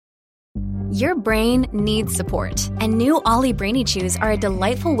Your brain needs support, and new Ollie Brainy Chews are a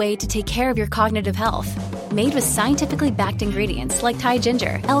delightful way to take care of your cognitive health. Made with scientifically backed ingredients like Thai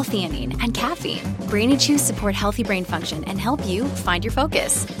ginger, L-theanine, and caffeine, Brainy Chews support healthy brain function and help you find your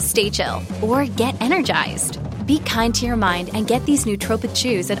focus, stay chill, or get energized. Be kind to your mind and get these nootropic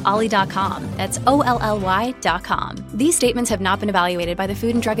chews at ollie.com. That's OLLY.com. These statements have not been evaluated by the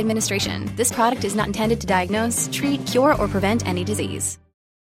Food and Drug Administration. This product is not intended to diagnose, treat, cure, or prevent any disease.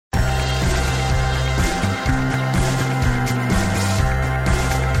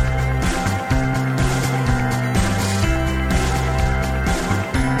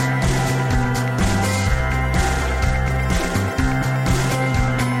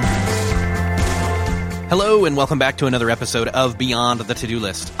 Hello, and welcome back to another episode of Beyond the To-Do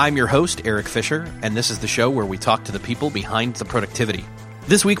List. I'm your host, Eric Fisher, and this is the show where we talk to the people behind the productivity.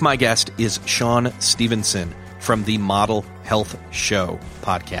 This week, my guest is Shawn Stevenson from the Model Health Show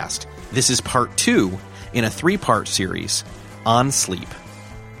podcast. This is part 2 in a 3-part series on sleep.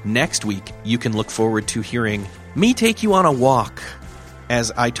 Next week, you can look forward to hearing me take you on a walk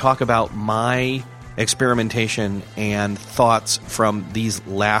as I talk about my experimentation and thoughts from these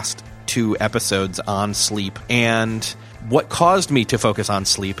last 2 episodes on sleep and what caused me to focus on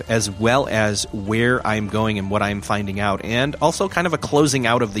sleep, as well as where I'm going and what I'm finding out, and also kind of a closing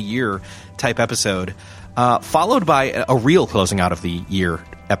out of the year type episode, followed by a real closing out of the year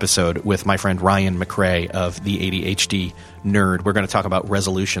episode with my friend Ryan McRae of the ADHD Nerd. We're going to talk about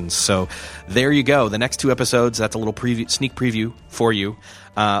resolutions. So there you go. The next 2 episodes, that's a little sneak preview for you.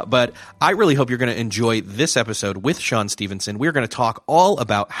 But I really hope you're going to enjoy this episode with Shawn Stevenson. We're going to talk all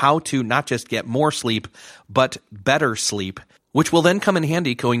about how to not just get more sleep, but better sleep, which will then come in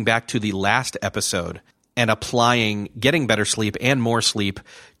handy going back to the last episode and applying getting better sleep and more sleep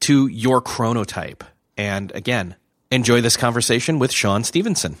to your chronotype. And again, enjoy this conversation with Shawn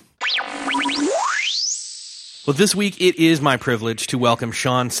Stevenson. Well, this week it is my privilege to welcome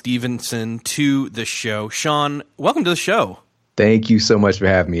Shawn Stevenson to the show. Shawn, welcome to the show. Thank you so much for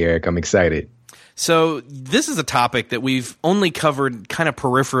having me, Eric. I'm excited. So this is a topic that we've only covered kind of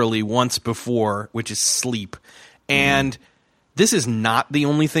peripherally once before, which is sleep. And this is not the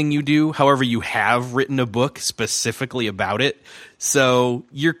only thing you do. However, you have written a book specifically about it. So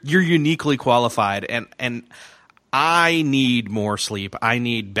you're uniquely qualified. And I need more sleep. I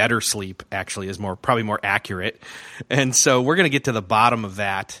need better sleep, actually, is probably more accurate. And so we're going to get to the bottom of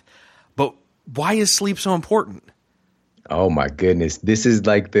that. But why is sleep so important? Oh, my goodness. This is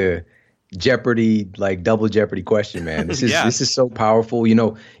like the Jeopardy, like double Jeopardy question, man. This is This is so powerful. You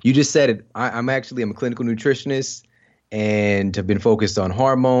know, you just said it. I'm a clinical nutritionist and have been focused on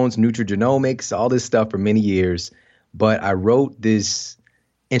hormones, nutrigenomics, all this stuff for many years. But I wrote this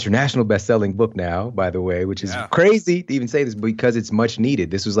international best-selling book now, by the way, which is crazy to even say this because it's much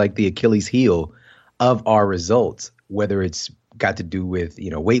needed. This was like the Achilles heel of our results, whether it's got to do with,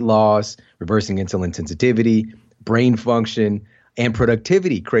 weight loss, reversing insulin sensitivity, brain function, and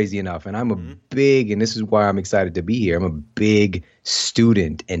productivity, crazy enough. And I'm a big, and this is why I'm excited to be here, I'm a big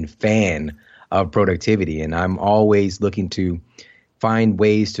student and fan of productivity. And I'm always looking to find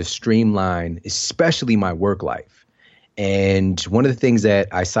ways to streamline, especially my work life. And one of the things that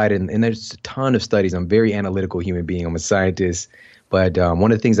I cited, and there's a ton of studies, I'm a very analytical human being, I'm a scientist, but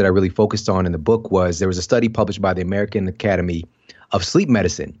one of the things that I really focused on in the book was there was a study published by the American Academy of Sleep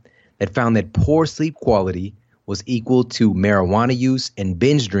Medicine that found that poor sleep quality was equal to marijuana use and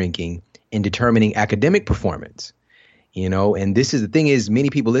binge drinking in determining academic performance. And this is the thing is many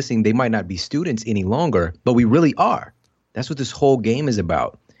people listening, they might not be students any longer, but we really are. That's what this whole game is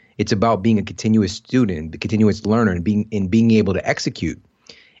about. It's about being a continuous student, a continuous learner, and being able to execute.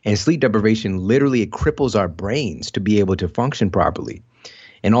 And sleep deprivation literally it cripples our brains to be able to function properly.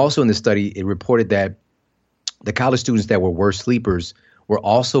 And also in the study, it reported that the college students that were worse sleepers were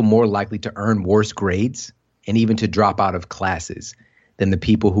also more likely to earn worse grades and even to drop out of classes than the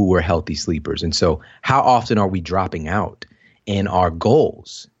people who were healthy sleepers. And so how often are we dropping out in our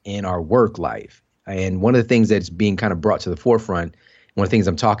goals, in our work life? And one of the things that's being kind of brought to the forefront, one of the things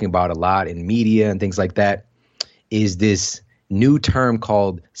I'm talking about a lot in media and things like that, is this new term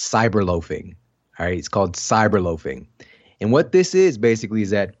called cyberloafing. All right, it's called cyberloafing. And what this is basically is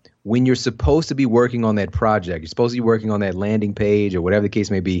that when you're supposed to be working on that project, you're supposed to be working on that landing page or whatever the case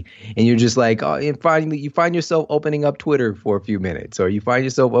may be, and you're just like, and finally you find yourself opening up Twitter for a few minutes, or you find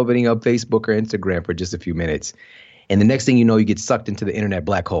yourself opening up Facebook or Instagram for just a few minutes. And the next thing you know, you get sucked into the internet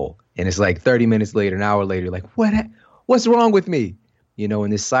black hole. And it's like 30 minutes later, an hour later, like, what's wrong with me?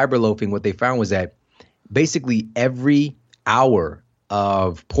 In this cyberloafing, what they found was that basically every hour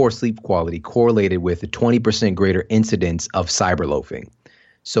of poor sleep quality correlated with a 20% greater incidence of cyberloafing.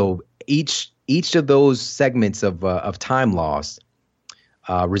 So each of those segments of time loss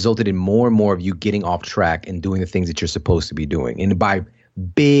resulted in more and more of you getting off track and doing the things that you're supposed to be doing, and by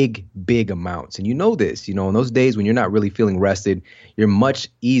big amounts. And you know this, in those days when you're not really feeling rested, you're much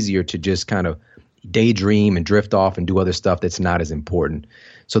easier to just kind of daydream and drift off and do other stuff that's not as important.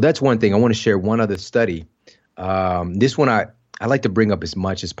 So that's one thing. I want to share one other study. This one I like to bring up as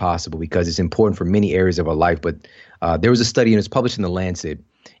much as possible because it's important for many areas of our life. But there was a study, and it's published in The Lancet,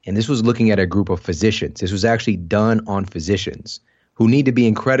 and this was looking at a group of physicians. This was actually done on physicians who need to be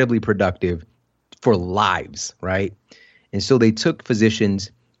incredibly productive for lives, right? And so they took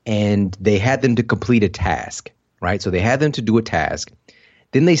physicians and they had them to complete a task, right? So they had them to do a task.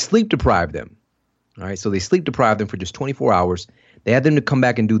 Then they sleep deprived them. All right, so they sleep deprived them for just 24 hours. They had them to come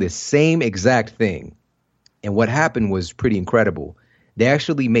back and do the same exact thing. And what happened was pretty incredible. They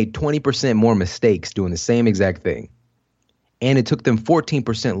actually made 20% more mistakes doing the same exact thing. And it took them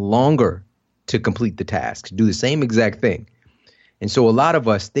 14% longer to complete the task, to do the same exact thing. And so a lot of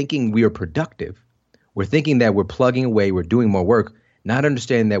us thinking we are productive, we're thinking that we're plugging away, we're doing more work, not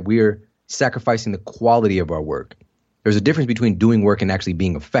understanding that we're sacrificing the quality of our work. There's a difference between doing work and actually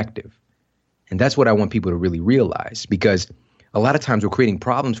being effective. And that's what I want people to really realize, because a lot of times we're creating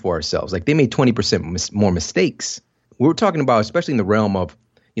problems for ourselves. Like they made 20% more mistakes. We're talking about, especially in the realm of,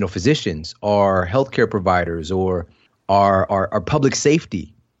 physicians or healthcare providers or our public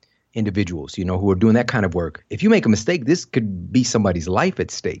safety individuals, who are doing that kind of work. If you make a mistake, this could be somebody's life at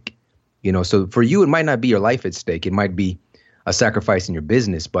stake. So for you, it might not be your life at stake. It might be a sacrifice in your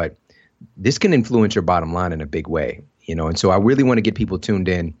business, but this can influence your bottom line in a big way, And so I really want to get people tuned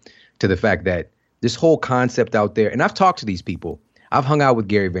in to the fact that this whole concept out there, and I've talked to these people. I've hung out with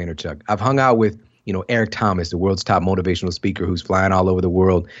Gary Vaynerchuk. I've hung out with, Eric Thomas, the world's top motivational speaker who's flying all over the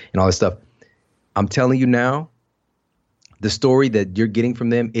world and all this stuff. I'm telling you now, the story that you're getting from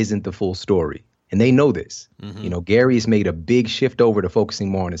them isn't the full story. And they know this. Mm-hmm. Gary has made a big shift over to focusing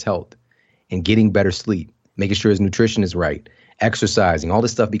more on his health and getting better sleep, making sure his nutrition is right, exercising, all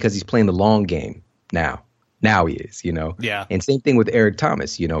this stuff, because he's playing the long game now. Now he is, Yeah. And same thing with Eric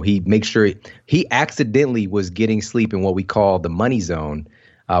Thomas. He makes sure he accidentally was getting sleep in what we call the money zone,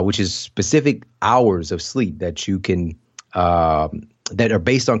 which is specific hours of sleep that you can that are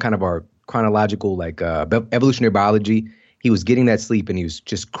based on kind of our chronological, like evolutionary biology. He was getting that sleep and he was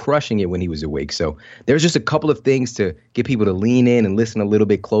just crushing it when he was awake. So there's just a couple of things to get people to lean in and listen a little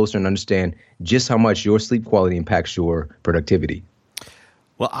bit closer and understand just how much your sleep quality impacts your productivity.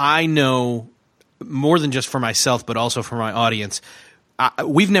 Well, I know more than just for myself, but also for my audience.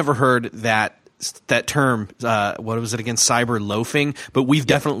 We've never heard that term. What was it again? Cyber loafing, but we've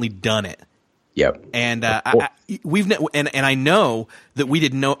definitely done it. Yep. And I know that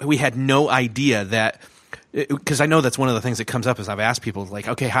we had no idea that, because I know that's one of the things that comes up as I've asked people, like,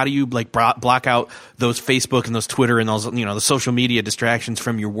 okay, how do you like block out those Facebook and those Twitter and those, the social media distractions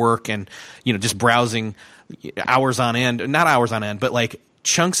from your work and, just browsing hours on end, not hours on end, but like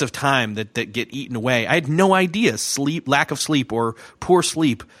chunks of time that get eaten away. I had no idea lack of sleep or poor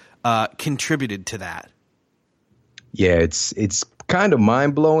sleep contributed to that. Yeah, it's kind of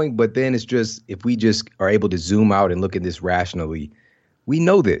mind blowing, but then it's just, if we just are able to zoom out and look at this rationally, we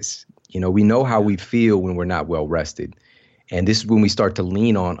know this. We know how we feel when we're not well rested. And this is when we start to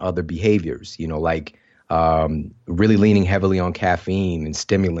lean on other behaviors, like really leaning heavily on caffeine and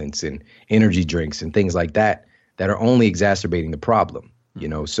stimulants and energy drinks and things like that are only exacerbating the problem.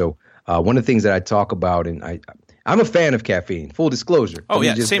 So one of the things that I talk about, and I'm a fan of caffeine, full disclosure. Oh,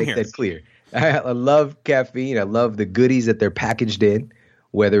 yeah, just same make here. that clear. I love caffeine. I love the goodies that they're packaged in,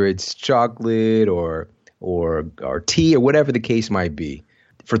 whether it's chocolate or tea or whatever the case might be.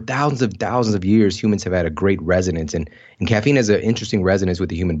 For thousands of years, humans have had a great resonance, and caffeine has an interesting resonance with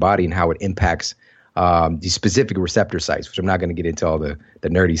the human body and how it impacts these specific receptor sites, which I'm not going to get into all the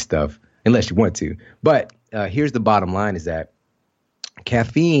nerdy stuff unless you want to. But here's the bottom line is that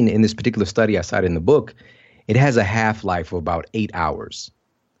caffeine, in this particular study I cited in the book, it has a half-life of about 8 hours.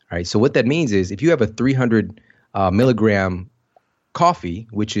 All right. So what that means is if you have a 300 milligram coffee,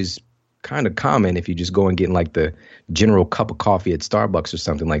 which is kind of common if you just go and get like the general cup of coffee at Starbucks or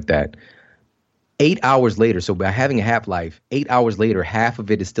something like that, 8 hours later, so by having a half-life, 8 hours later, half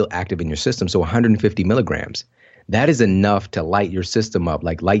of it is still active in your system, so 150 milligrams. That is enough to light your system up,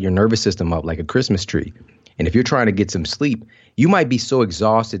 like light your nervous system up like a Christmas tree. And if you're trying to get some sleep, you might be so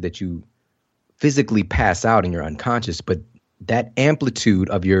exhausted that you physically pass out and you're unconscious, but that amplitude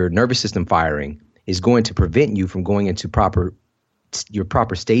of your nervous system firing is going to prevent you from going into your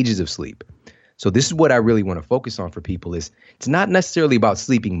proper stages of sleep. So this is what I really want to focus on for people is it's not necessarily about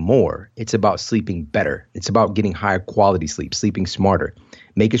sleeping more. It's about sleeping better. It's about getting higher quality sleep, sleeping smarter,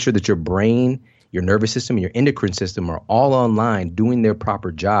 making sure that your brain, your nervous system, and your endocrine system are all online doing their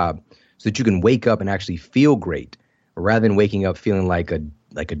proper job so that you can wake up and actually feel great rather than waking up feeling like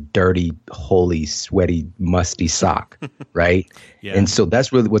a dirty, holey, sweaty, musty sock, right? Yeah. And so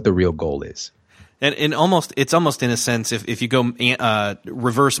that's really what the real goal is. And it's almost in a sense, if you go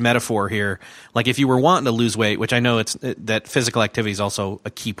reverse metaphor here, like if you were wanting to lose weight, which I know that physical activity is also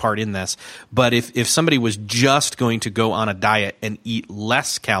a key part in this, but if somebody was just going to go on a diet and eat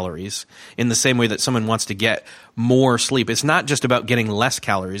less calories in the same way that someone wants to get more sleep, it's not just about getting less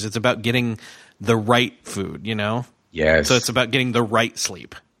calories, it's about getting the right food, you know? Yes. So it's about getting the right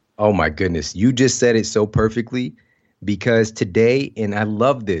sleep. Oh my goodness. You just said it so perfectly. Because today, and I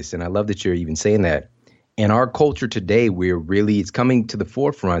love this, and I love that you're even saying that, in our culture today, it's coming to the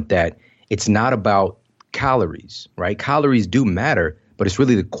forefront that it's not about calories, right? Calories do matter, but it's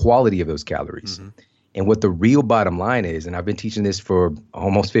really the quality of those calories. Mm-hmm. And what the real bottom line is, and I've been teaching this for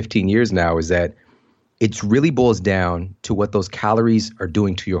almost 15 years now, is that it really boils down to what those calories are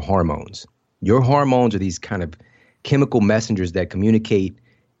doing to your hormones. Your hormones are these kind of chemical messengers that communicate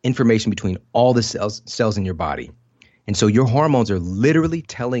information between all the cells in your body. And so your hormones are literally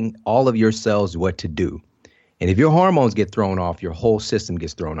telling all of your cells what to do. And if your hormones get thrown off, your whole system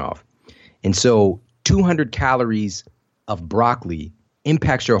gets thrown off. And so 200 calories of broccoli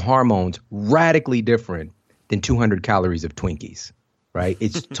impacts your hormones radically different than 200 calories of Twinkies, right?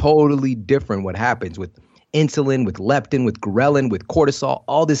 It's totally different what happens with insulin, with leptin, with ghrelin, with cortisol,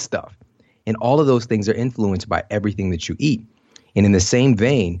 all this stuff. And all of those things are influenced by everything that you eat. And in the same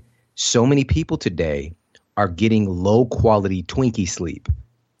vein, so many people today are getting low quality Twinkie sleep,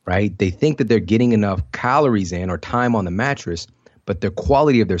 right? They think that they're getting enough calories in or time on the mattress, but the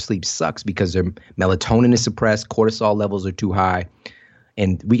quality of their sleep sucks because their melatonin is suppressed, cortisol levels are too high.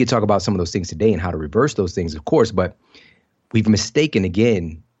 And we could talk about some of those things today and how to reverse those things, of course, but we've mistaken,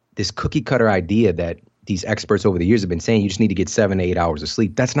 again, this cookie cutter idea that these experts over the years have been saying you just need to get 7 to 8 hours of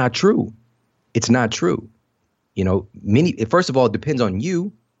sleep. That's not true. It's not true. You know, first of all, it depends on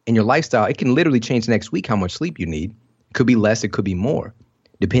you and your lifestyle. It can literally change next week how much sleep you need. It could be less, it could be more,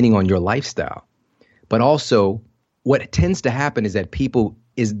 depending on your lifestyle. But also, what tends to happen is that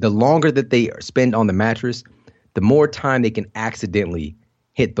the longer that they spend on the mattress, the more time they can accidentally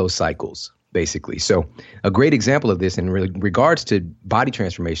hit those cycles, basically. So a great example of this in regards to body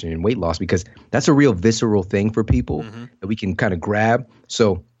transformation and weight loss, because that's a real visceral thing for people that we can kind of grab.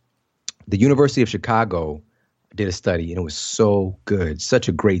 So the University of Chicago did a study, and it was so good, such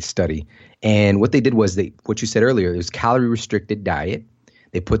a great study. And what they did was what you said earlier, it was calorie-restricted diet.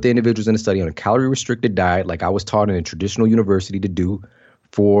 They put the individuals in a study on a calorie-restricted diet, like I was taught in a traditional university to do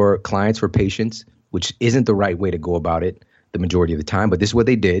for clients, for patients, which isn't the right way to go about it the majority of the time. But this is what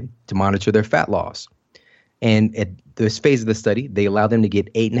they did to monitor their fat loss. And at this phase of the study, they allowed them to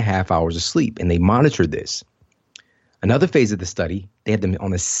get 8.5 hours of sleep, and they monitored this. Another phase of the study, they had them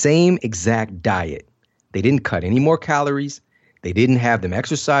on the same exact diet. They didn't cut any more calories. They didn't have them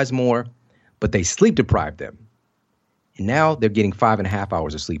exercise more, but they sleep deprived them. And now they're getting 5.5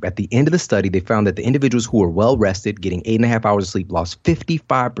 hours of sleep. At the end of the study, they found that the individuals who were well rested, getting 8.5 hours of sleep, lost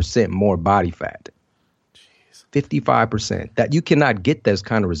 55% more body fat. Jeez. 55%. That you cannot get those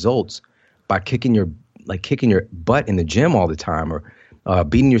kind of results by kicking your butt in the gym all the time or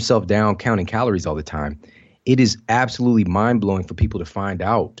beating yourself down, counting calories all the time. It is absolutely mind-blowing for people to find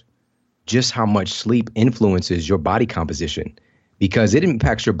out just how much sleep influences your body composition, because it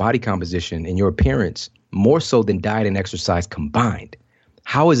impacts your body composition and your appearance more so than diet and exercise combined.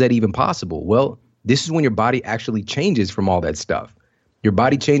 How is that even possible? Well, this is when your body actually changes from all that stuff. Your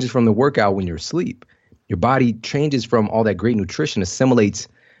body changes from the workout when you're asleep. Your body changes from all that great nutrition, assimilates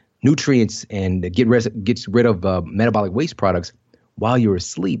nutrients and gets rid of metabolic waste products while you're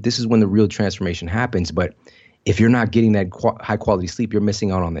asleep. This is when the real transformation happens. But if you're not getting that high quality sleep, you're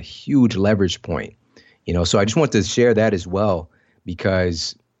missing out on the huge leverage point. You know, so I just want to share that as well,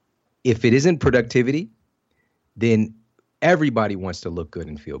 because if it isn't productivity, then everybody wants to look good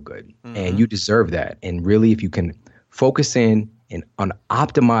and feel good, and you deserve that. And really, if you can focus in on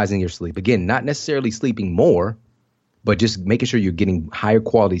optimizing your sleep, again, not necessarily sleeping more, but just making sure you're getting higher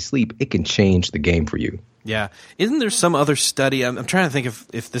quality sleep, it can change the game for you. Yeah. Isn't there some other study? I'm trying to think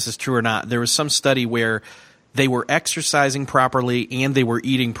if this is true or not. There was some study where they were exercising properly and they were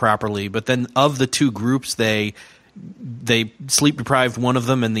eating properly, but then of the two groups, they sleep deprived one of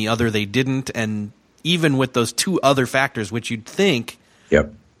them and the other they didn't. And even with those two other factors, which you'd think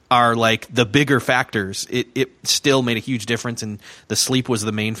are like the bigger factors, it still made a huge difference, and the sleep was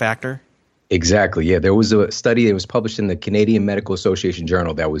the main factor. Exactly. Yeah. There was a study that was published in the Canadian Medical Association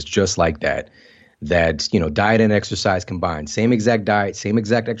Journal that was just like that. That, diet and exercise combined, same exact diet, same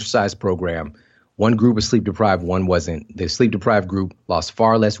exact exercise program. One group was sleep deprived, one wasn't. The sleep deprived group lost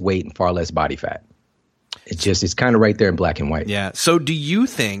far less weight and far less body fat. It's kind of right there in black and white. Yeah. So do you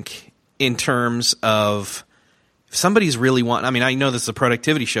think in terms of if somebody's really I know this is a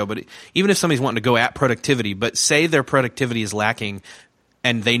productivity show, but even if somebody's wanting to go at productivity, but say their productivity is lacking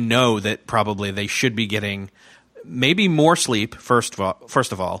and they know that probably they should be getting maybe more sleep, first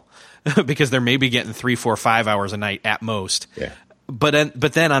of all, because they're maybe getting 3, 4, 5 hours a night at most. Yeah. But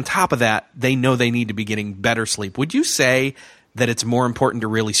then on top of that, they know they need to be getting better sleep. Would you say that it's more important to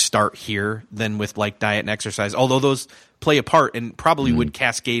really start here than with like diet and exercise, although those play a part and probably would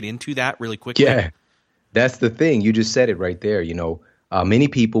cascade into that really quickly? Yeah, that's the thing. You just said it right there. Many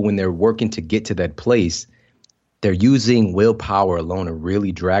people, when they're working to get to that place, they're using willpower alone and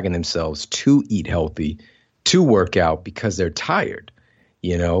really dragging themselves to eat healthy, to work out because they're tired,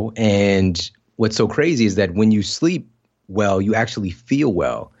 And what's so crazy is that when you sleep well, you actually feel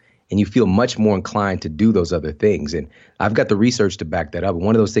well and you feel much more inclined to do those other things. And I've got the research to back that up.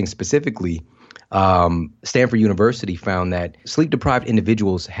 One of those things specifically, Stanford University found that sleep-deprived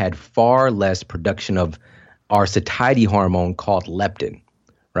individuals had far less production of our satiety hormone called leptin,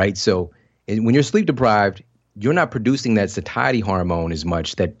 right? So when you're sleep-deprived, you're not producing that satiety hormone as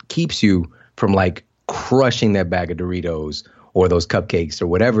much that keeps you from like crushing that bag of Doritos or those cupcakes or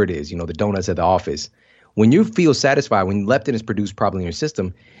whatever it is, the donuts at the office. When you feel satisfied, when leptin is produced properly in your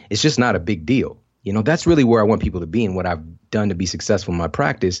system, it's just not a big deal. That's really where I want people to be. And what I've done to be successful in my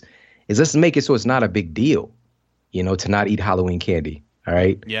practice is let's make it so it's not a big deal, to not eat Halloween candy. All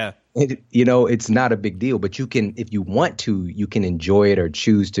right. Yeah. It's not a big deal, but you can, if you want to, you can enjoy it or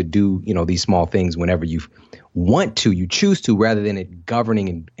choose to do, these small things whenever you want to, you choose to, rather than it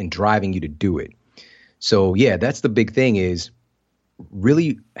governing and driving you to do it. So, yeah, that's the big thing, is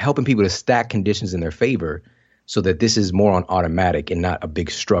really helping people to stack conditions in their favor so that this is more on automatic and not a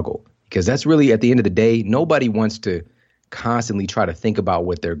big struggle. Because that's really, at the end of the day, nobody wants to constantly try to think about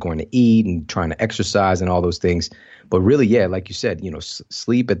what they're going to eat and trying to exercise and all those things. But really, yeah, like you said,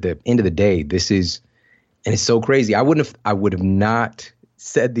 sleep at the end of the day, and it's so crazy. I would have not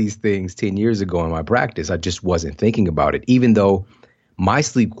said these things 10 years ago in my practice. I just wasn't thinking about it, even though my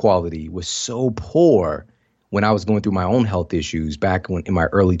sleep quality was so poor when I was going through my own health issues back in my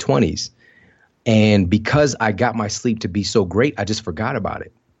early 20s. And because I got my sleep to be so great, I just forgot about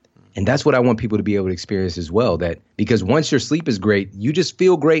it. And that's what I want people to be able to experience as well, that because once your sleep is great, you just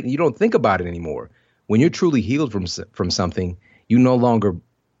feel great and you don't think about it anymore. When you're truly healed from something, you no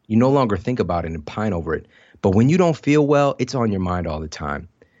longer think about it and pine over it. But when you don't feel well, it's on your mind all the time.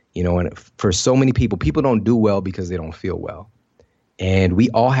 And for so many people don't do well because they don't feel well. And we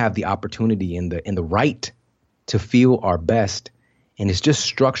all have the opportunity and the right to feel our best. And it's just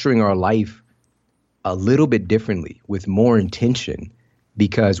structuring our life a little bit differently with more intention,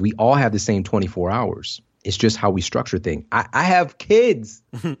 because we all have the same 24 hours. It's just how we structure things. I have kids.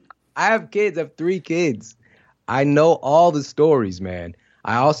 I have 3 kids. I know all the stories, man.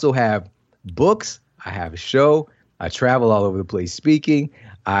 I also have books. I have a show. I travel all over the place speaking.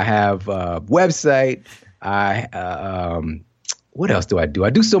 I have a website. What else do? I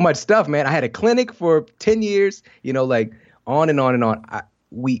do so much stuff, man. I had a clinic for 10 years, like on and on and on.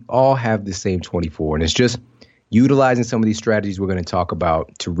 We all have the same 24, and it's just utilizing some of these strategies we're going to talk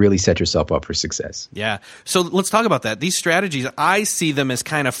about to really set yourself up for success. Yeah. So let's talk about that. These strategies, I see them as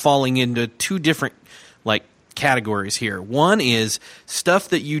kind of falling into 2 different categories here. One is stuff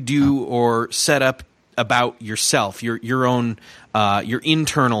that you do or set up about yourself, your own your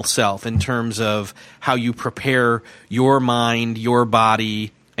internal self, in terms of how you prepare your mind, your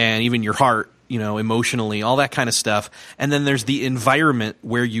body, and even your heart, emotionally, all that kind of stuff. And then there's the environment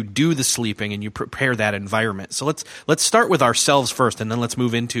where you do the sleeping and you prepare that environment. So let's start with ourselves first, and then let's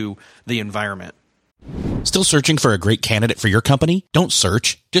move into the environment. Still searching for a great candidate for your company? Don't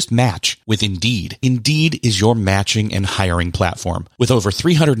search, just match with Indeed. Indeed is your matching and hiring platform. With over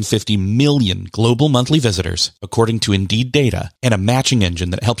 350 million global monthly visitors, according to Indeed data, and a matching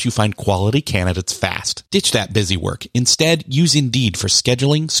engine that helps you find quality candidates fast. Ditch that busy work. Instead, use Indeed for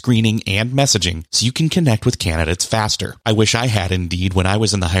scheduling, screening, and messaging so you can connect with candidates faster. I wish I had Indeed when I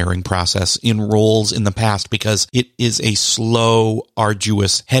was in the hiring process in roles in the past, because it is a slow,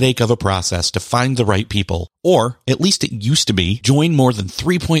 arduous headache of a process to find the right people. Or, at least it used to be. Join more than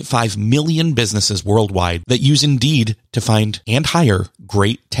 3.5 million businesses worldwide that use Indeed to find and hire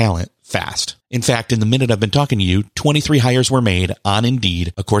great talent fast. In fact, in the minute I've been talking to you, 23 hires were made on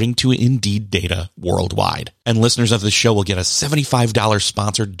Indeed, according to Indeed data worldwide. And listeners of the show will get a $75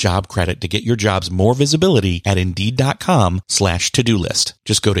 sponsored job credit to get your jobs more visibility at Indeed.com/to-do list.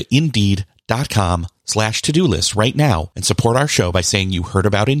 Just go to Indeed.com/to-do list right now and support our show by saying you heard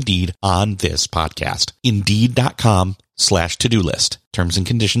about Indeed on this podcast. Indeed.com/to-do list. Terms and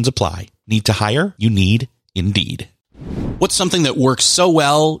conditions apply. Need to hire? You need Indeed. What's something that works so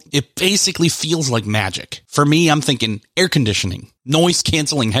well, it basically feels like magic? For me, I'm thinking air conditioning,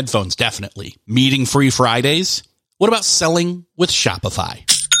 noise-canceling headphones, definitely. Meeting-free Fridays? What about selling with Shopify?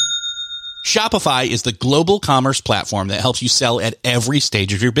 Shopify is the global commerce platform that helps you sell at every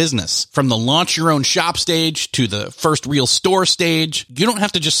stage of your business. From the launch your own shop stage to the first real store stage, you don't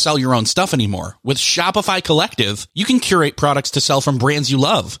have to just sell your own stuff anymore. With Shopify Collective, you can curate products to sell from brands you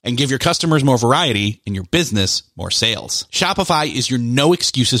love and give your customers more variety and your business more sales. Shopify is your no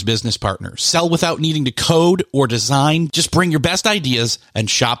excuses business partner. Sell without needing to code or design. Just bring your best ideas and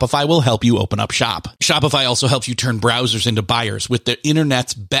Shopify will help you open up shop. Shopify also helps you turn browsers into buyers with the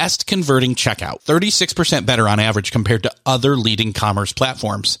internet's best converting checkout, 36% better on average compared to other leading commerce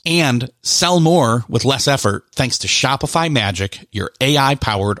platforms, and sell more with less effort thanks to Shopify Magic, your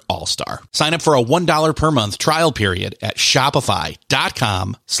AI-powered all-star. Sign up for a $1 per month trial period at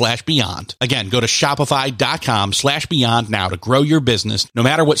shopify.com/beyond. Again, go to shopify.com/beyond now to grow your business no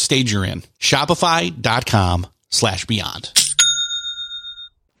matter what stage you're in. Shopify.com/beyond.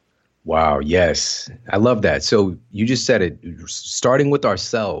 Wow, yes. I love that. So you just said it, starting with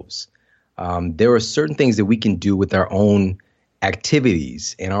ourselves. There are certain things that we can do with our own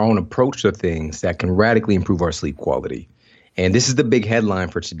activities and our own approach to things that can radically improve our sleep quality. And this is the big headline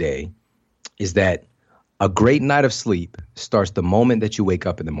for today, is that a great night of sleep starts the moment that you wake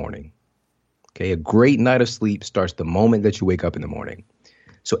up in the morning. Okay, a great night of sleep starts the moment that you wake up in the morning.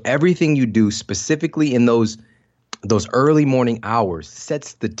 So everything you do specifically in those early morning hours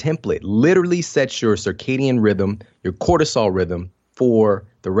sets the template, literally sets your circadian rhythm, your cortisol rhythm for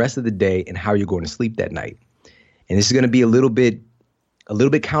the rest of the day and how you're going to sleep that night. And this is going to be a little bit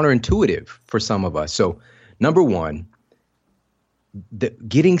counterintuitive for some of us. So number one,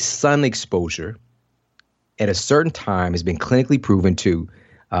 getting sun exposure at a certain time has been clinically proven to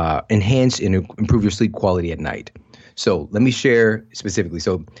enhance and improve your sleep quality at night. So let me share specifically.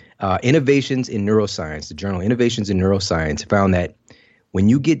 So Innovations in Neuroscience, the journal Innovations in Neuroscience, found that when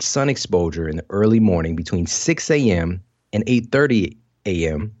you get sun exposure in the early morning between 6 a.m. and 8:30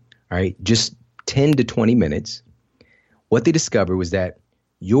 a.m., all right, just 10 to 20 minutes, what they discovered was that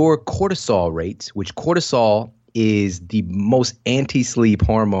your cortisol rates, which cortisol is the most anti-sleep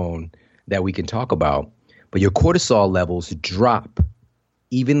hormone that we can talk about, but your cortisol levels drop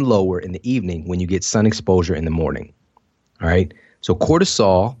even lower in the evening when you get sun exposure in the morning. All right. So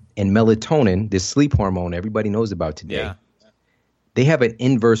cortisol and melatonin, this sleep hormone everybody knows about today, they have an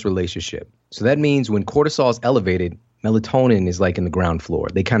inverse relationship. So that means when cortisol is elevated, melatonin is like in the ground floor.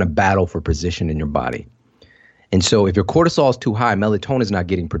 They kind of battle for position in your body. And so if your cortisol is too high, melatonin is not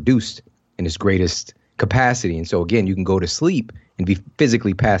getting produced in its greatest capacity. And so again, you can go to sleep and be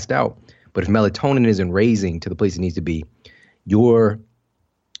physically passed out. But if melatonin isn't raising to the place it needs to be, your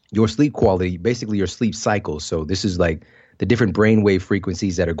sleep quality, basically your sleep cycles. So this is like the different brainwave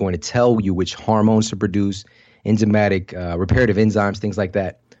frequencies that are going to tell you which hormones to produce, enzymatic, reparative enzymes, things like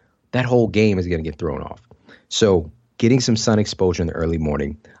that. That whole game is going to get thrown off. So getting some sun exposure in the early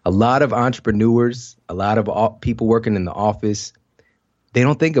morning. A lot of entrepreneurs, a lot of people working in the office, they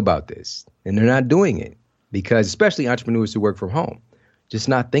don't think about this and they're not doing it because especially entrepreneurs who work from home, just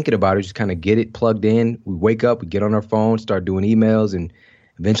not thinking about it, just kind of get it plugged in. We wake up, we get on our phone, start doing emails, and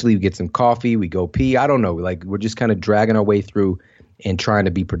eventually we get some coffee, we go pee. I don't know. Like we're just kind of dragging our way through and trying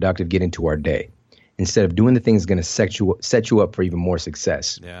to be productive, get into our day instead of doing the things going to set you up for even more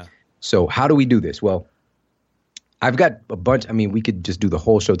success. Yeah. So how do we do this? Well, I've got a bunch. I mean, we could just do the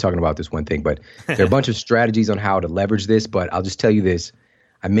whole show talking about this one thing, but there are a bunch of strategies on how to leverage this. But I'll just tell you this.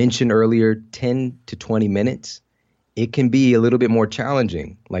 I mentioned earlier 10 to 20 minutes. It can be a little bit more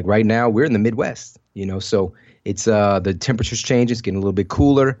challenging. Like right now, we're in the Midwest, so it's the temperature's changing. It's getting a little bit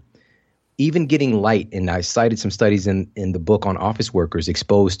cooler. Even getting light, and I cited some studies in the book on office workers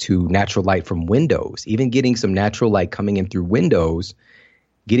exposed to natural light from windows. Even getting some natural light coming in through windows,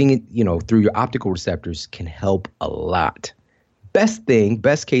 getting it, through your optical receptors can help a lot. Best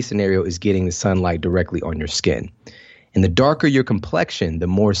case scenario is getting the sunlight directly on your skin. And the darker your complexion, the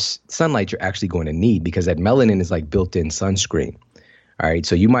more sunlight you're actually going to need because that melanin is like built-in sunscreen. All right.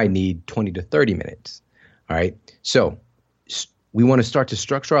 So you might need 20 to 30 minutes. All right. So we want to start to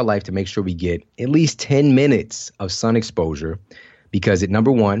structure our life to make sure we get at least 10 minutes of sun exposure because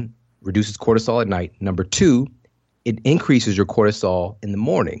number one, reduces cortisol at night. Number two, it increases your cortisol in the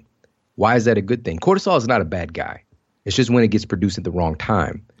morning. Why is that a good thing? Cortisol is not a bad guy. It's just when it gets produced at the wrong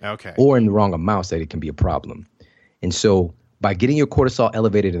time or in the wrong amounts that it can be a problem. And so by getting your cortisol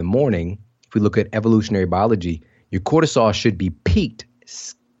elevated in the morning, if we look at evolutionary biology, your cortisol should be peaked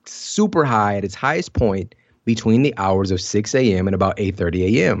super high at its highest point between the hours of 6 a.m. and about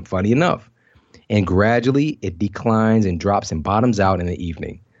 8:30 a.m., funny enough. And gradually it declines and drops and bottoms out in the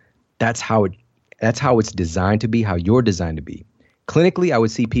evening. That's how it's designed to be, how you're designed to be. Clinically, I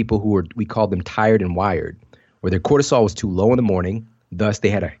would see people we call them tired and wired, where their cortisol was too low in the morning, thus they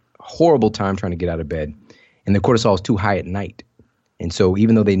had a horrible time trying to get out of bed, and their cortisol was too high at night. And so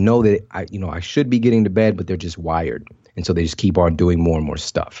even though they know that I should be getting to bed, but they're just wired. And so they just keep on doing more and more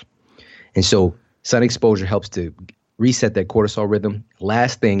stuff. And so sun exposure helps to reset that cortisol rhythm.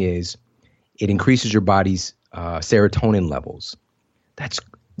 Last thing is it increases your body's serotonin levels.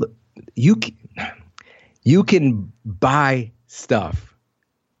 You can buy stuff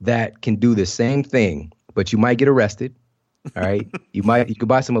that can do the same thing, but you might get arrested. All right. You could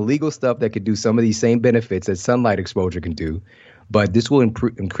buy some illegal stuff that could do some of these same benefits that sunlight exposure can do, but this will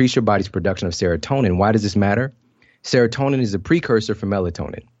increase your body's production of serotonin. Why does this matter? Serotonin is a precursor for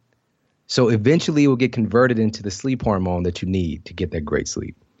melatonin. So eventually it will get converted into the sleep hormone that you need to get that great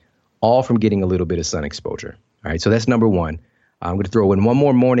sleep, all from getting a little bit of sun exposure. All right. So that's number one. I'm going to throw in one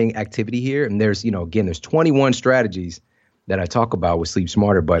more morning activity here. And there's 21 strategies that I talk about with Sleep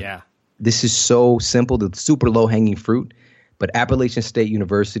Smarter, but this is so simple, the super low hanging fruit. But Appalachian State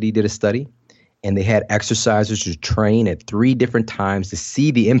University did a study, and they had exercisers to train at 3 different times to see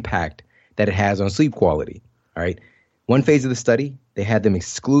the impact that it has on sleep quality. All right. One phase of the study, they had them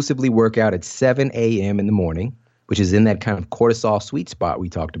exclusively work out at 7 a.m. in the morning, which is in that kind of cortisol sweet spot we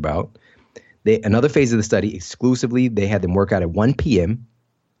talked about. Another phase of the study, exclusively, they had them work out at 1 p.m.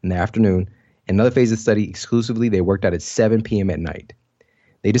 in the afternoon. Another phase of the study, exclusively, they worked out at 7 p.m. at night.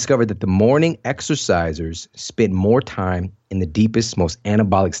 They discovered that the morning exercisers spent more time in the deepest, most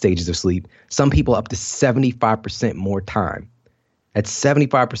anabolic stages of sleep. Some people up to 75% more time. That's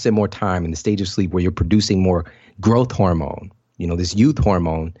 75% more time in the stage of sleep where you're producing more growth hormone, this youth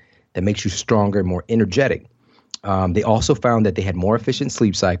hormone that makes you stronger and more energetic. They also found that they had more efficient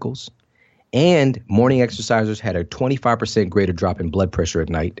sleep cycles, and morning exercisers had a 25% greater drop in blood pressure at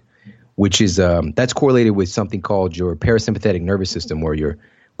night, which is that's correlated with something called your parasympathetic nervous system, where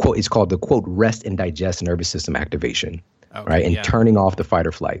it's called the quote rest and digest nervous system activation, right? And turning off the fight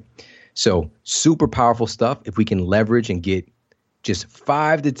or flight. So super powerful stuff if we can leverage and get just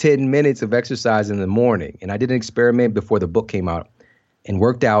 5 to 10 minutes of exercise in the morning. And I did an experiment before the book came out and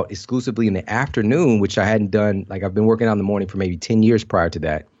worked out exclusively in the afternoon, which I hadn't done. Like I've been working out in the morning for maybe 10 years prior to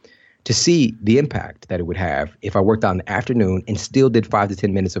that, to see the impact that it would have if I worked out in the afternoon and still did 5 to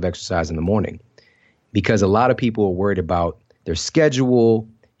 10 minutes of exercise in the morning. Because a lot of people are worried about their schedule,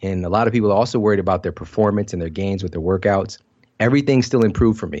 and a lot of people are also worried about their performance and their gains with their workouts. Everything still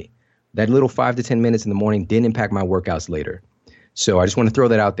improved for me. That little 5 to 10 minutes in the morning didn't impact my workouts later. So I just want to throw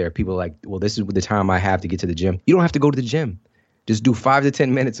that out there. People are like, well, this is the time I have to get to the gym. You don't have to go to the gym. Just do 5 to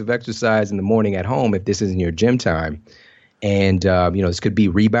 10 minutes of exercise in the morning at home if this isn't your gym time. And, this could be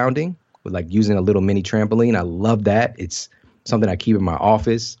rebounding with like using a little mini trampoline. I love that. It's something I keep in my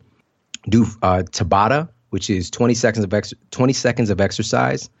office. Do Tabata, which is 20 seconds of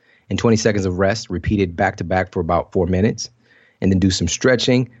exercise and 20 seconds of rest, repeated back to back for about 4 minutes. And then do some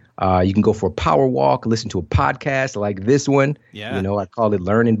stretching. You can go for a power walk, listen to a podcast like this one. Yeah. I call it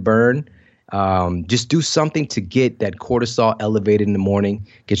Learn and Burn. Just do something to get that cortisol elevated in the morning,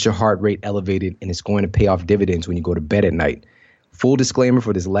 get your heart rate elevated, and it's going to pay off dividends when you go to bed at night. Full disclaimer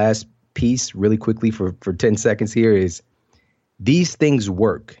for this last piece really quickly for 10 seconds here is these things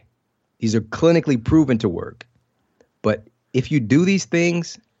work. These are clinically proven to work. But if you do these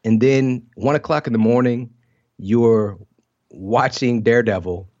things and then 1 o'clock in the morning, you're watching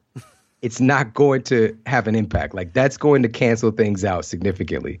Daredevil, it's not going to have an impact. Like that's going to cancel things out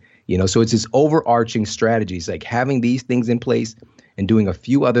significantly. So it's this overarching strategy. It's like having these things in place and doing a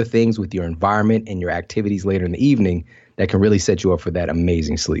few other things with your environment and your activities later in the evening that can really set you up for that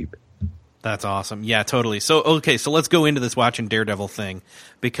amazing sleep. That's awesome. Yeah, totally. So let's go into this watching Daredevil thing,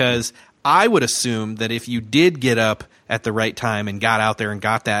 because I would assume that if you did get up at the right time and got out there and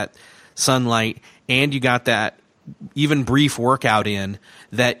got that sunlight and you got that even brief workout in,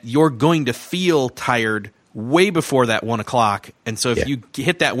 that you're going to feel tired way before that 1 o'clock. And so if you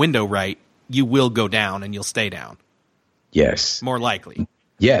hit that window right, you will go down and you'll stay down. Yes. More likely.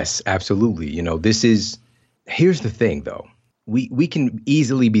 Yes, absolutely. Here's the thing though. we can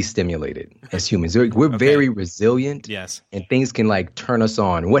easily be stimulated as humans. We're very resilient. Yes. And things can like turn us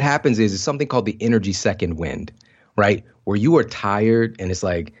on. What happens is something called the energy second wind, right? Where you are tired and it's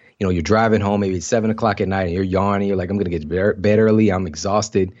like, you're driving home, maybe it's 7 o'clock at night and you're yawning. You're like, I'm going to get to bed early. I'm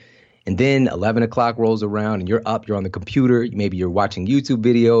exhausted. And then 11 o'clock rolls around and you're up, you're on the computer. Maybe you're watching YouTube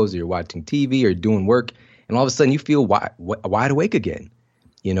videos or you're watching TV or doing work. And all of a sudden you feel wide awake again.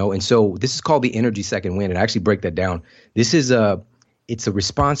 And so this is called the energy second wind. And I actually break that down. This is it's a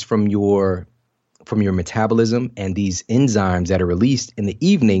response from your metabolism and these enzymes that are released in the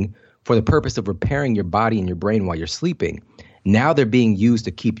evening for the purpose of repairing your body and your brain while you're sleeping. Now they're being used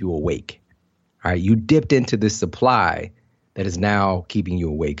to keep you awake. All right. You dipped into this supply that is now keeping you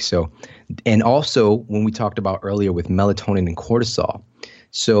awake. So, and also when we talked about earlier with melatonin and cortisol.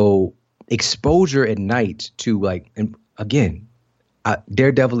 So exposure at night to and again,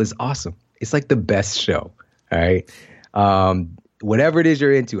 Daredevil is awesome. It's like the best show. All right. Whatever it is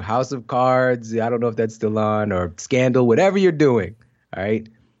you're into, House of Cards, I don't know if that's still on, or Scandal, whatever you're doing. All right.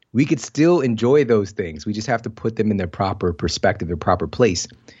 We could still enjoy those things. We just have to put them in their proper perspective, their proper place.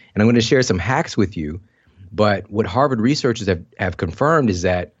 And I'm going to share some hacks with you. But what Harvard researchers have confirmed is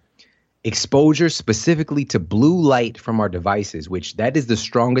that exposure specifically to blue light from our devices, which that is the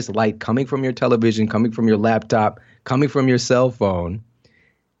strongest light coming from your television, coming from your laptop, coming from your cell phone.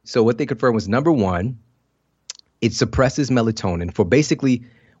 So what they confirmed was, number one, it suppresses melatonin. For basically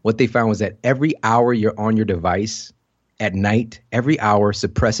what they found was that every hour you're on your device at night, every hour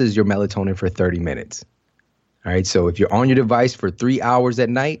suppresses your melatonin for 30 minutes. All right. So if you're on your device for 3 hours at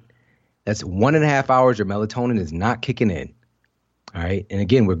night, that's 1.5 hours your melatonin is not kicking in. All right. And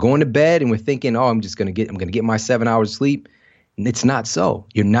again, we're going to bed and we're thinking, I'm going to get my 7 hours sleep. And it's not so.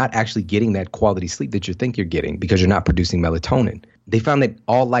 You're not actually getting that quality sleep that you think you're getting because you're not producing melatonin. They found that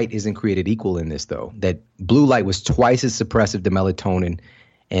all light isn't created equal in this, though, that blue light was twice as suppressive to melatonin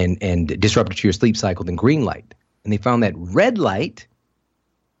and disruptive to your sleep cycle than green light. And they found that red light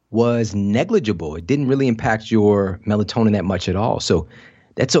was negligible. It didn't really impact your melatonin that much at all. So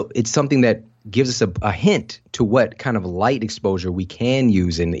it's something that gives us a hint to what kind of light exposure we can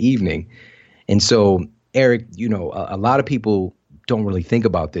use in the evening. And so, Eric, a lot of people don't really think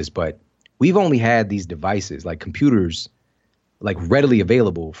about this, but we've only had these devices like computers readily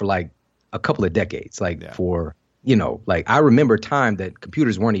available for a couple of decades. I remember a time that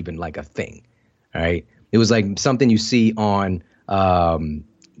computers weren't even a thing. All right. It was something you see on,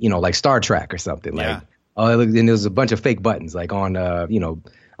 Star Trek or something. And there was a bunch of fake buttons on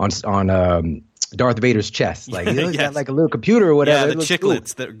Darth Vader's chest. Yes. Got a little computer or whatever. Yeah, the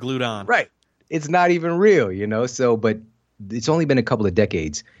chiclets that are glued on. Right. It's not even real, so, but it's only been a couple of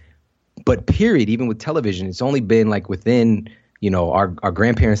decades. But period, even with television, it's only been within, our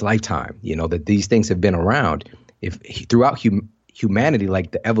grandparents' lifetime, that these things have been around. If throughout humanity,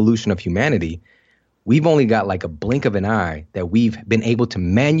 the evolution of humanity, we've only got a blink of an eye that we've been able to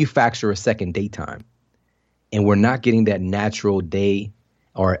manufacture a second daytime. And we're not getting that natural day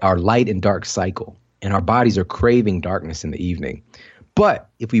or our light and dark cycle. And our bodies are craving darkness in the evening. But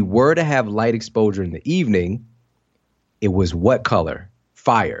if we were to have light exposure in the evening, it was what color?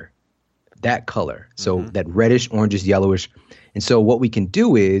 Fire. That color. So that reddish, orangish, yellowish. And so what we can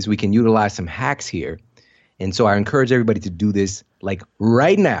do is we can utilize some hacks here. And so I encourage everybody to do this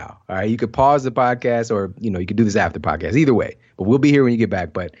right now. All right. You could pause the podcast or, you could do this after the podcast. Either way. But we'll be here when you get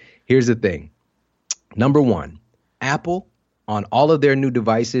back. But here's the thing. Number one, Apple, on all of their new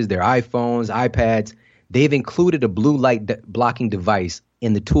devices, their iPhones, iPads, they've included a blue light blocking device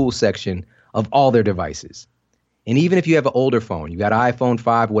in the tool section of all their devices. And even if you have an older phone, you got an iPhone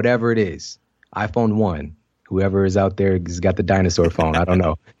 5, whatever it is, iPhone 1, whoever is out there has got the dinosaur phone, I don't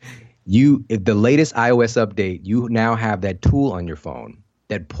know. If the latest iOS update, you now have that tool on your phone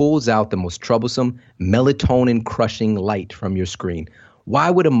that pulls out the most troublesome melatonin crushing light from your screen.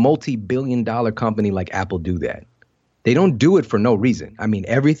 Why would a multi-billion-dollar company like Apple do that? They don't do it for no reason. I mean,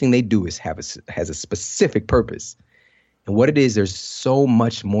 everything they do has a specific purpose. And what it is, there's so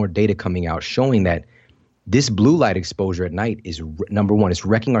much more data coming out showing that this blue light exposure at night is, number one, it's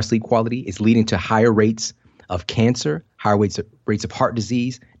wrecking our sleep quality. It's leading to higher rates of cancer, higher rates of heart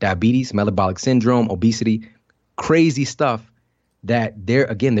disease, diabetes, metabolic syndrome, obesity, crazy stuff that they're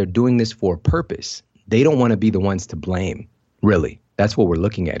doing this for a purpose. They don't want to be the ones to blame, really. That's what we're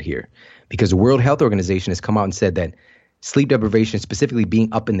looking at here. Because the World Health Organization has come out and said that sleep deprivation, specifically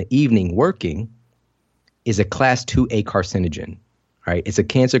being up in the evening working, is a class 2A carcinogen. Right? It's a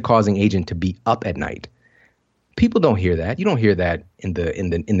cancer-causing agent to be up at night. People don't hear that. You don't hear that in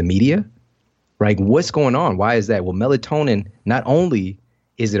the media. Right? What's going on? Why is that? Well, melatonin, not only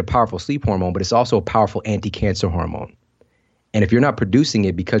is it a powerful sleep hormone, but it's also a powerful anti-cancer hormone. And if you're not producing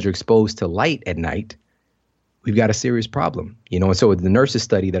it because you're exposed to light at night, we've got a serious problem. And so the nurses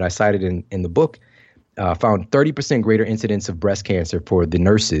study that I cited in the book found 30% greater incidence of breast cancer for the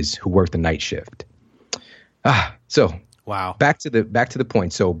nurses who work the night shift. So wow. Back to the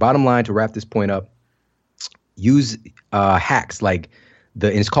point. So bottom line, to wrap this point up, use hacks like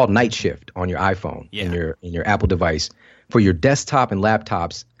and it's called Night Shift on your iPhone in your Apple device. For your desktop and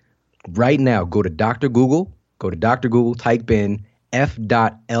laptops, right now go to Dr. Google, type in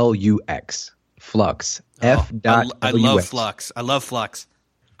f.lux, flux, f.lux. I love flux.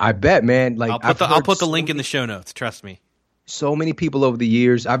 I bet, man. Like I'll put the link in the show notes. Trust me. So many people over the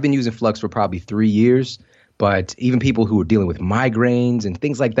years, I've been using Flux for probably 3 years, but even people who are dealing with migraines and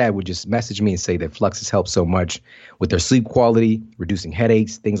things like that would just message me and say that Flux has helped so much with their sleep quality, reducing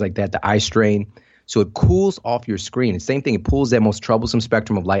headaches, things like that, the eye strain. So it cools off your screen. And same thing, it pulls that most troublesome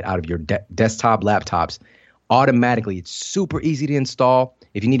spectrum of light out of your desktop, laptops automatically. It's super easy to install.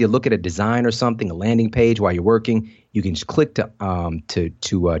 If you need to look at a design or something, a landing page while you're working, you can just click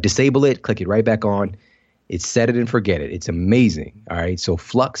to disable it, click it right back on. It's set it and forget it. It's amazing. All right. So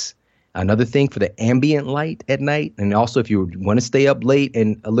Flux, another thing for the ambient light at night. And also if you want to stay up late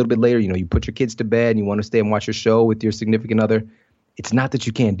and a little bit later, you put your kids to bed and you want to stay and watch your show with your significant other. It's not that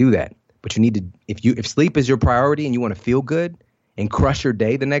you can't do that, but you need to, if sleep is your priority and you want to feel good and crush your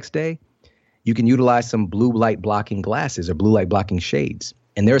day the next day, you can utilize some blue light blocking glasses or blue light blocking shades.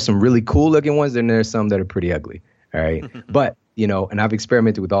 And there are some really cool looking ones, and there are some that are pretty ugly. All right. But, and I've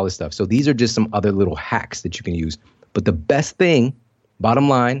experimented with all this stuff. So these are just some other little hacks that you can use. But the best thing, bottom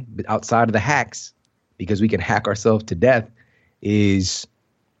line, outside of the hacks, because we can hack ourselves to death, is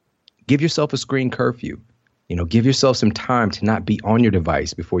give yourself a screen curfew. Give yourself some time to not be on your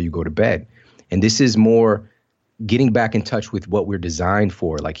device before you go to bed. And this is more getting back in touch with what we're designed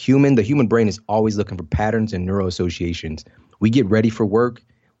for. Like the human brain is always looking for patterns and neuroassociations. We get ready for work.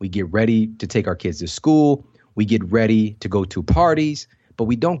 We get ready to take our kids to school. We get ready to go to parties, but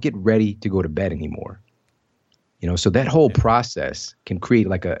we don't get ready to go to bed anymore. So that whole process can create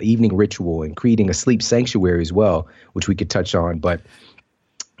like an evening ritual and creating a sleep sanctuary as well, which we could touch on. But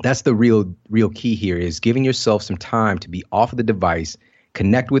that's the real key here, is giving yourself some time to be off of the device,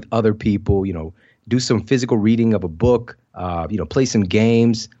 connect with other people, do some physical reading of a book, play some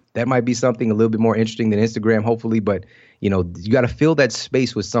games. That might be something a little bit more interesting than Instagram, hopefully. But, you got to fill that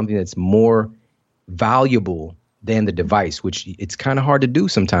space with something that's more valuable than the device, which it's kind of hard to do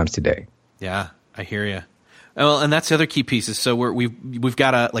sometimes today. Yeah, I hear you. Well, and that's the other key pieces. So we've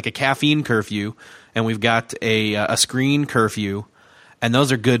got a caffeine curfew, and we've got a screen curfew, and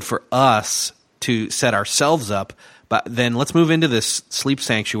those are good for us to set ourselves up. But then let's move into this sleep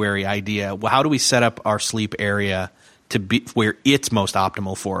sanctuary idea. Well, how do we set up our sleep area to be where it's most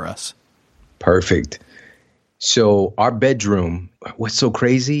optimal for us? Perfect. So our bedroom, what's so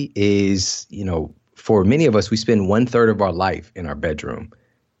crazy is, for many of us, we spend 1/3 of our life in our bedroom,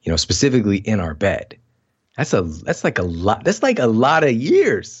 specifically in our bed. That's like a lot. That's like a lot of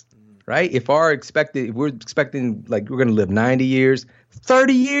years, right? If we're expecting like we're going to live 90 years,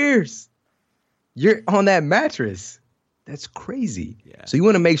 30 years, you're on that mattress. That's crazy. Yeah. So you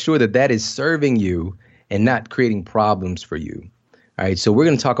want to make sure that is serving you and not creating problems for you. All right. So we're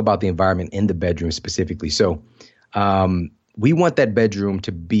going to talk about the environment in the bedroom specifically. So we want that bedroom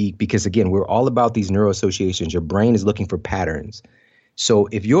to be, because again, we're all about these neuroassociations. Your brain is looking for patterns. So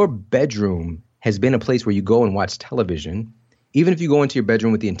if your bedroom has been a place where you go and watch television, even if you go into your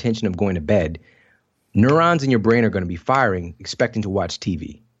bedroom with the intention of going to bed, neurons in your brain are going to be firing, expecting to watch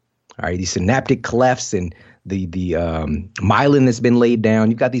TV. All right. These synaptic clefts and the myelin that's been laid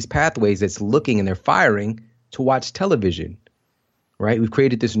down. You've got these pathways that's looking and they're firing to watch television, right? We've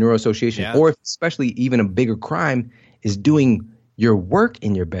created this neuroassociation. Yeah. Or especially even a bigger crime is doing your work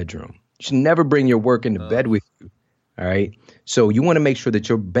in your bedroom. You should never bring your work into bed with you, all right? So you want to make sure that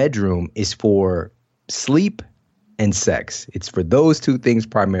your bedroom is for sleep and sex. It's for those two things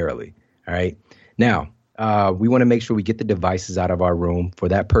primarily, all right? Now, we want to make sure we get the devices out of our room for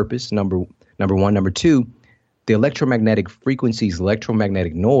that purpose, number one. Number two, the electromagnetic frequencies,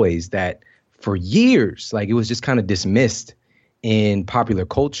 electromagnetic noise that for years, like it was just kind of dismissed in popular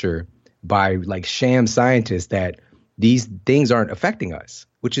culture by like sham scientists that these things aren't affecting us,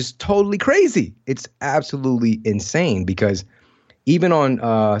 which is totally crazy. It's absolutely insane because even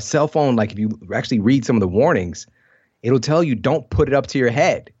on cell phone, like if you actually read some of the warnings, it'll tell you don't put it up to your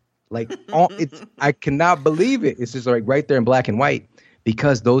head. Like I cannot believe it. It's just like right there in black and white.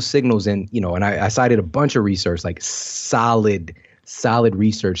 Because those signals and I cited a bunch of research, like solid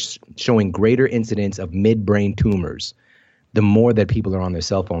research showing greater incidence of midbrain tumors, the more that people are on their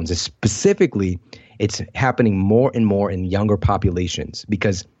cell phones. And specifically, it's happening more and more in younger populations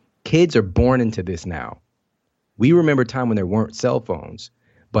because kids are born into this now. We remember a time when there weren't cell phones,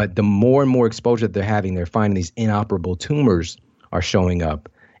 but the more and more exposure that they're having, they're finding these inoperable tumors are showing up.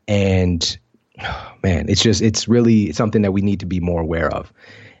 And man, it's really something that we need to be more aware of.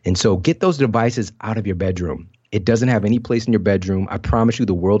 And so get those devices out of your bedroom. It doesn't have any place in your bedroom. I promise you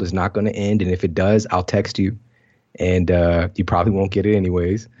the world is not going to end. And if it does, I'll text you. And you probably won't get it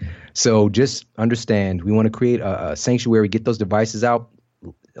anyways. So just understand, we want to create a sanctuary, get those devices out.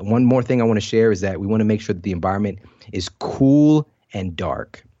 One more thing I want to share is that we want to make sure that the environment is cool and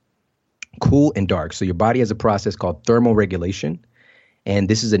dark. Cool and dark. So your body has a process called thermoregulation. And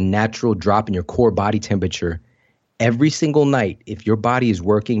this is a natural drop in your core body temperature every single night. If your body is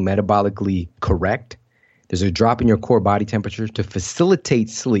working metabolically correct, there's a drop in your core body temperature to facilitate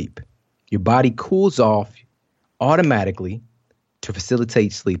sleep. Your body cools off automatically to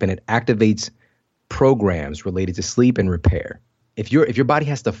facilitate sleep, and it activates programs related to sleep and repair. If your body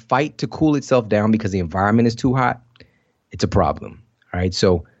has to fight to cool itself down because the environment is too hot, it's a problem. All right.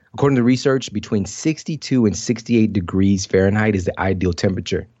 So according to research, between 62 and 68 degrees Fahrenheit is the ideal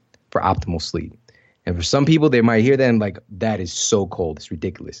temperature for optimal sleep. And for some people, they might hear that and like, that is so cold. It's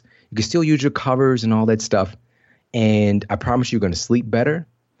ridiculous. You can still use your covers and all that stuff. And I promise you're going to sleep better.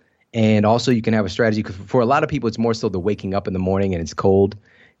 And also you can have a strategy, because for a lot of people, it's more so the waking up in the morning and it's cold.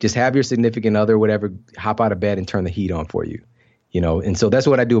 Just have your significant other, whatever, hop out of bed and turn the heat on for you. And so that's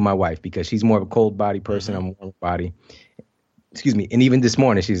what I do with my wife, because she's more of a cold body person. I'm a warm body. Excuse me. And even this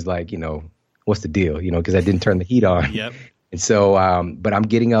morning, she's like, what's the deal? Because I didn't turn the heat on. Yep. And so, but I'm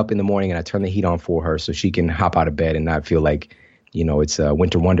getting up in the morning and I turn the heat on for her so she can hop out of bed and not feel like, it's a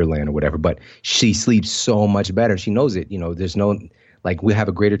winter wonderland or whatever. But she sleeps so much better. She knows it. There's no, we have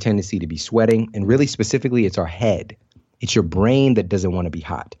a greater tendency to be sweating. And really specifically, it's our head. It's your brain that doesn't want to be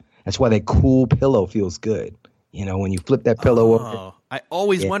hot. That's why that cool pillow feels good. When you flip that pillow over. I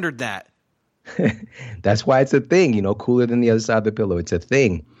always wondered that. That's why it's a thing, cooler than the other side of the pillow. It's a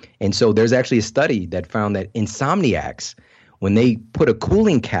thing. And so there's actually a study that found that insomniacs, when they put a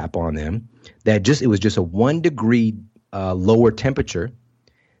cooling cap on them, it was just a 1 degree lower temperature,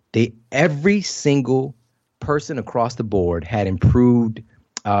 every single person across the board had improved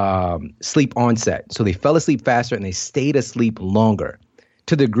sleep onset. So they fell asleep faster and they stayed asleep longer,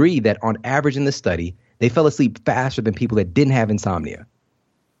 to the degree that on average in the study, they fell asleep faster than people that didn't have insomnia.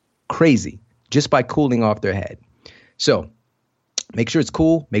 Crazy. Just by cooling off their head. So make sure it's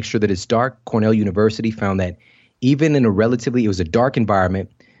cool. Make sure that it's dark. Cornell University found that even in it was a dark environment,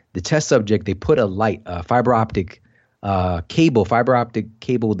 the test subject, they put a light, fiber optic cable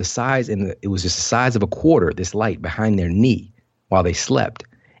the size, and it was just the size of a quarter, this light behind their knee while they slept.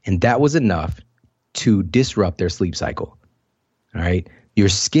 And that was enough to disrupt their sleep cycle. All right. Your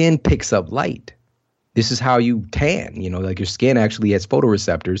skin picks up light. This is how you tan, your skin actually has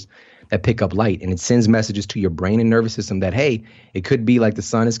photoreceptors that pick up light, and it sends messages to your brain and nervous system that, hey, it could be like the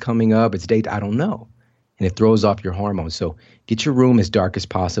sun is coming up, it's daytime, I don't know. And it throws off your hormones. So get your room as dark as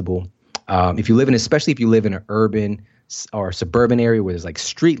possible. Especially if you live in an urban or suburban area where there's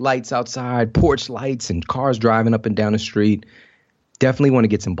street lights outside, porch lights, and cars driving up and down the street, definitely want to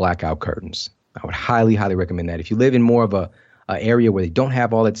get some blackout curtains. I would highly, highly recommend that. If you live in more of a area where they don't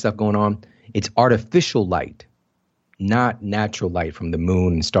have all that stuff going on, it's artificial light, not natural light from the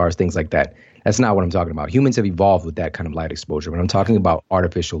moon and stars, things like that. That's not what I'm talking about. Humans have evolved with that kind of light exposure, but I'm talking about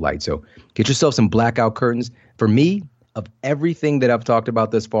artificial light. So get yourself some blackout curtains. For me, of everything that I've talked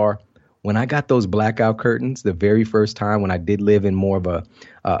about thus far, when I got those blackout curtains the very first time, when I did live in more of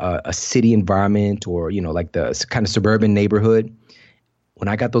a city environment or, the kind of suburban neighborhood, when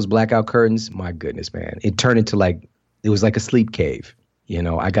I got those blackout curtains, my goodness, man, it turned into it was like a sleep cave.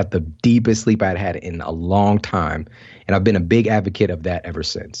 I got the deepest sleep I'd had in a long time, and I've been a big advocate of that ever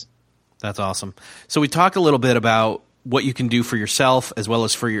since. That's awesome. So we talked a little bit about what you can do for yourself as well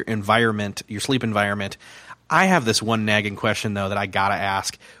as for your environment, your sleep environment. I have this one nagging question, though, that I got to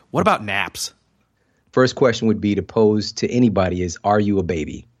ask. What about naps? First question would be to pose to anybody is, are you a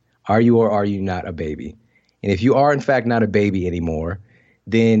baby? Are you or are you not a baby? And if you are, in fact, not a baby anymore,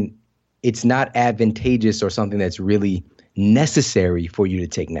 then it's not advantageous or something that's really necessary for you to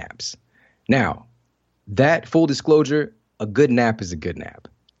take naps. Now, that full disclosure, a good nap is a good nap.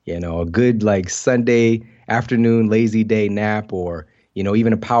 A good Sunday afternoon, lazy day nap, or,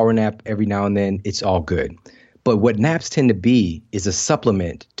 even a power nap every now and then, it's all good. But what naps tend to be is a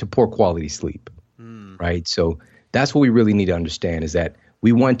supplement to poor quality sleep, right? So that's what we really need to understand, is that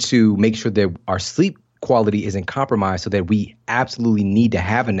we want to make sure that our sleep quality isn't compromised so that we absolutely need to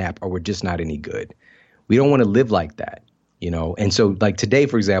have a nap or we're just not any good. We don't want to live like that. And so like today,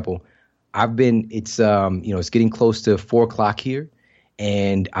 for example, it's getting close to 4:00 here,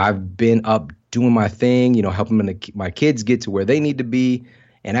 and I've been up doing my thing, helping my kids get to where they need to be.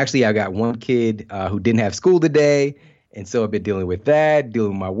 And actually, I got one kid who didn't have school today. And so I've been dealing with that,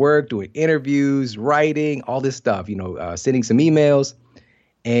 dealing with my work, doing interviews, writing, all this stuff, sending some emails.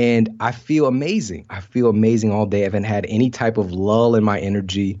 And I feel amazing. I feel amazing all day. I haven't had any type of lull in my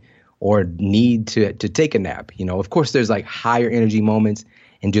energy or need to take a nap. Of course, there's like higher energy moments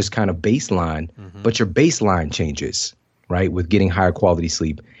and just kind of baseline, but your baseline changes, right, with getting higher quality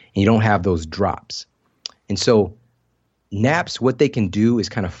sleep. And you don't have those drops. And so naps, what they can do is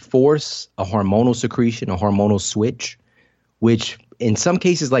kind of force a hormonal secretion, a hormonal switch, which in some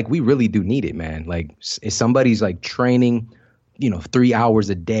cases, like, we really do need it, man. Like, if somebody's like training, 3 hours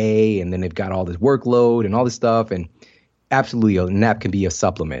a day, and then they've got all this workload and all this stuff, and absolutely a nap can be a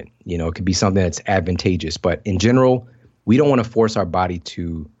supplement. It could be something that's advantageous. But in general, we don't want to force our body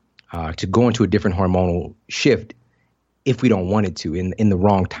to go into a different hormonal shift if we don't want it to in the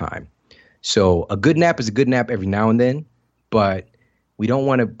wrong time. So a good nap is a good nap every now and then, but we don't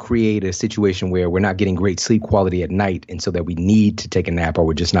want to create a situation where we're not getting great sleep quality at night, and so that we need to take a nap or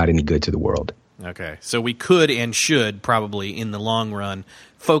we're just not any good to the world. Okay. So we could and should probably, in the long run,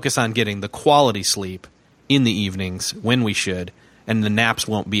 focus on getting the quality sleep in the evenings when we should, and the naps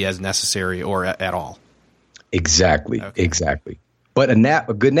won't be as necessary or at all. Exactly. Okay. Exactly. But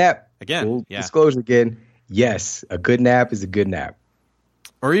a good nap, again, full disclosure again, yes, a good nap is a good nap.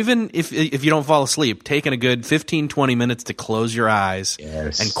 Or even if you don't fall asleep, taking a good 15, 20 minutes to close your eyes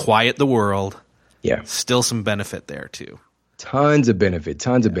and quiet the world, still some benefit there too. Tons of benefit.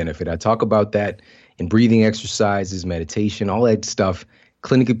 I talk about that in breathing exercises, meditation, all that stuff,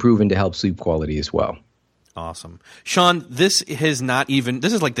 clinically proven to help sleep quality as well. Awesome. Shawn, this is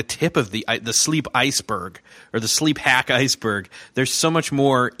like the tip of the sleep iceberg, or the sleep hack iceberg. There's so much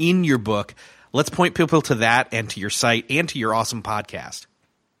more in your book. Let's point people to that and to your site and to your awesome podcast.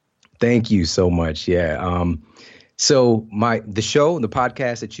 Thank you so much. Yeah. So the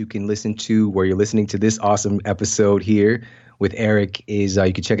podcast that you can listen to where you're listening to this awesome episode here with Eric is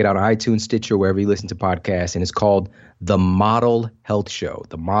you can check it out on iTunes, Stitcher, wherever you listen to podcasts. And it's called The Model Health Show,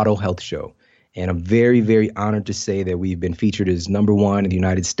 The Model Health Show. And I'm very, very honored to say that we've been featured as #1 in the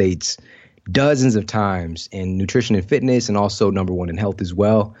United States dozens of times in nutrition and fitness, and also #1 in health as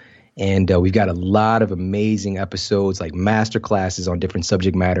well. And we've got a lot of amazing episodes, like master classes on different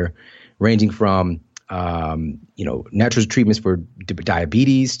subject matter, ranging from, natural treatments for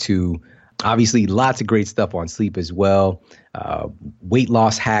diabetes to obviously lots of great stuff on sleep as well, weight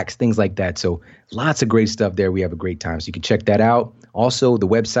loss hacks, things like that. So lots of great stuff there. We have a great time. So you can check that out. Also, the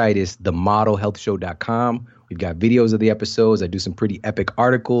website is themodelhealthshow.com. We've got videos of the episodes. I do some pretty epic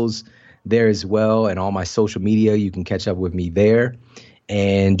articles there as well. And all my social media, you can catch up with me there.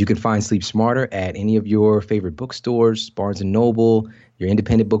 And you can find Sleep Smarter at any of your favorite bookstores, Barnes & Noble, your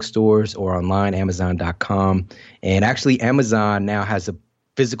independent bookstores, or online, Amazon.com. And actually, Amazon now has a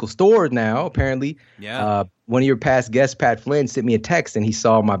physical store now, apparently. Yeah. One of your past guests, Pat Flynn, sent me a text, and he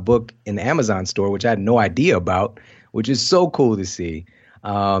saw my book in the Amazon store, which I had no idea about, which is so cool to see.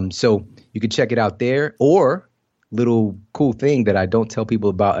 So you can check it out there. Or, little cool thing that I don't tell people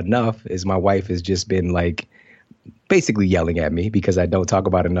about enough is my wife has just been basically yelling at me because I don't talk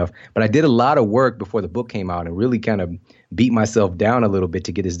about it enough. But I did a lot of work before the book came out and really kind of beat myself down a little bit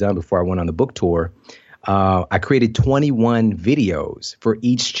to get this done before I went on the book tour. I created 21 videos for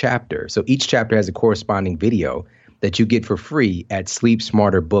each chapter. So each chapter has a corresponding video that you get for free at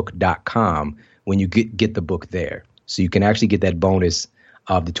sleepsmarterbook.com when you get the book there. So you can actually get that bonus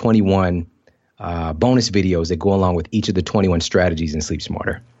of the 21 bonus videos that go along with each of the 21 strategies in Sleep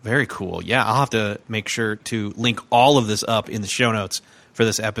Smarter. Very cool. Yeah, I'll have to make sure to link all of this up in the show notes for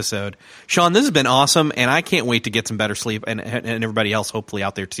this episode. Shawn, this has been awesome, and I can't wait to get some better sleep, and everybody else hopefully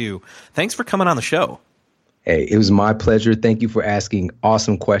out there too. Thanks for coming on the show. Hey, it was my pleasure. Thank you for asking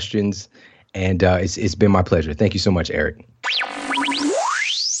awesome questions, and it's been my pleasure. Thank you so much, Eric.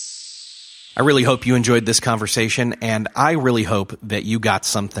 I really hope you enjoyed this conversation, and I really hope that you got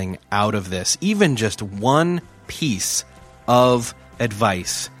something out of this. Even just one piece of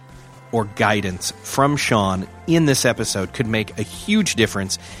advice or guidance from Shawn in this episode could make a huge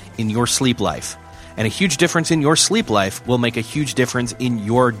difference in your sleep life. And a huge difference in your sleep life will make a huge difference in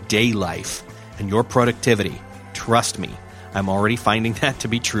your day life and your productivity. Trust me, I'm already finding that to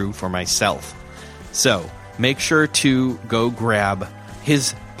be true for myself. So make sure to go grab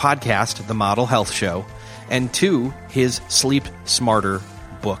his podcast, The Model Health Show, and his Sleep Smarter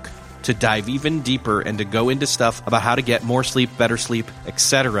book to dive even deeper and to go into stuff about how to get more sleep, better sleep,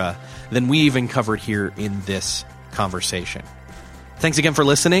 etc. than we even covered here in this conversation. Thanks again for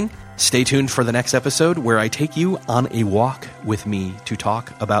listening. Stay tuned for the next episode where I take you on a walk with me to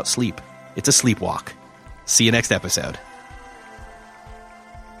talk about sleep. It's a sleep walk. See you next episode.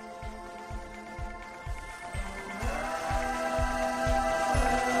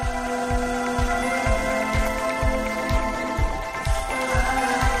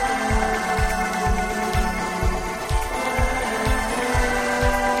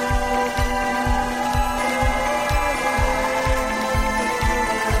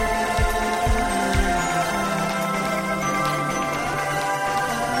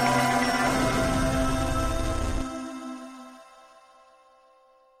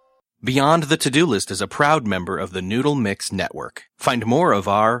 Beyond the To-Do List is a proud member of the Noodle Mix Network. Find more of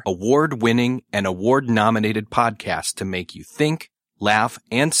our award-winning and award-nominated podcasts to make you think, laugh,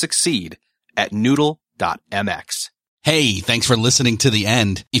 and succeed at noodle.mx. Hey, thanks for listening to the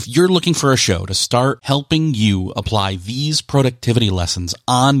end. If you're looking for a show to start helping you apply these productivity lessons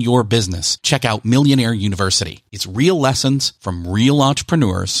on your business, check out Millionaire University. It's real lessons from real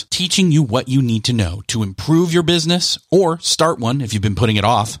entrepreneurs teaching you what you need to know to improve your business or start one if you've been putting it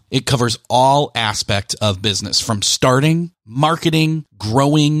off. It covers all aspects of business from starting, marketing,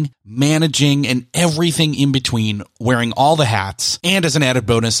 growing, managing, and everything in between, wearing all the hats. And as an added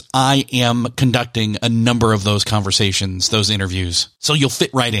bonus, I am conducting a number of those conversations, those interviews. So you'll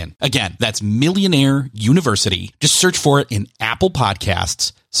fit right in. Again, that's Millionaire University. Just search for it in Apple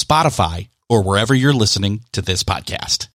Podcasts, Spotify, or wherever you're listening to this podcast.